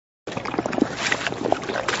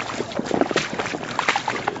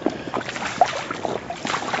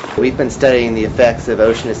We've been studying the effects of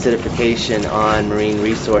ocean acidification on marine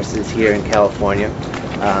resources here in California.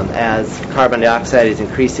 As carbon dioxide is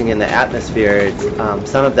increasing in the atmosphere,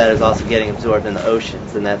 some of that is also getting absorbed in the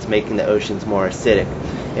oceans, and that's making the oceans more acidic.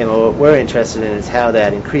 And what we're interested in is how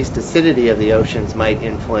that increased acidity of the oceans might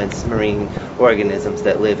influence marine organisms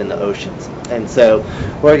that live in the oceans. And so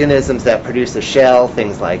organisms that produce a shell,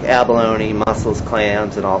 things like abalone, mussels,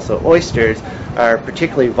 clams, and also oysters, are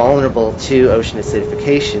particularly vulnerable to ocean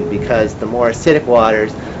acidification because the more acidic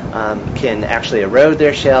waters can actually erode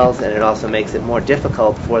their shells, and it also makes it more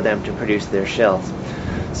difficult for them to produce their shells.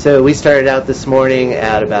 So we started out this morning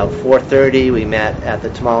at about 4:30. We met at the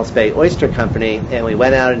Tomales Bay Oyster Company, and we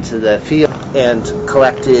went out into the field and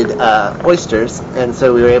collected oysters. And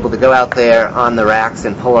so we were able to go out there on the racks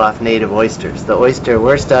and pull off native oysters. The oyster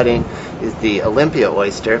we're studying is the Olympia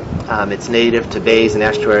oyster. It's native to bays and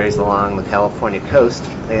estuaries along the California coast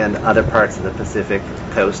and other parts of the Pacific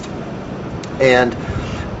coast. And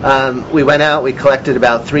we went out, we collected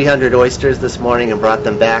about 300 oysters this morning and brought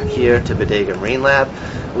them back here to Bodega Marine Lab.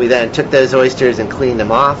 We then took those oysters and cleaned them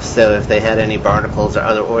off, so if they had any barnacles or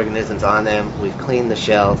other organisms on them, we've cleaned the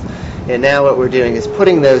shells. And now what we're doing is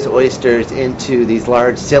putting those oysters into these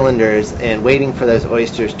large cylinders and waiting for those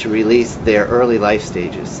oysters to release their early life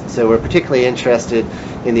stages. So we're particularly interested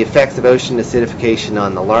in the effects of ocean acidification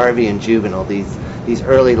on the larvae and juvenile, these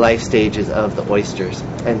early life stages of the oysters.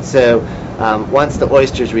 And so once the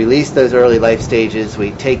oysters release those early life stages,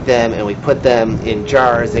 we take them and we put them in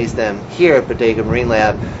jars, raise them here at Bodega Marine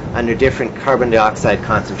Lab under different carbon dioxide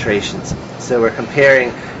concentrations. So we're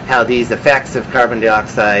comparing how these effects of carbon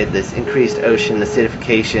dioxide, this increased ocean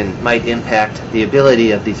acidification, might impact the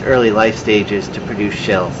ability of these early life stages to produce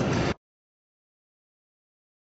shells.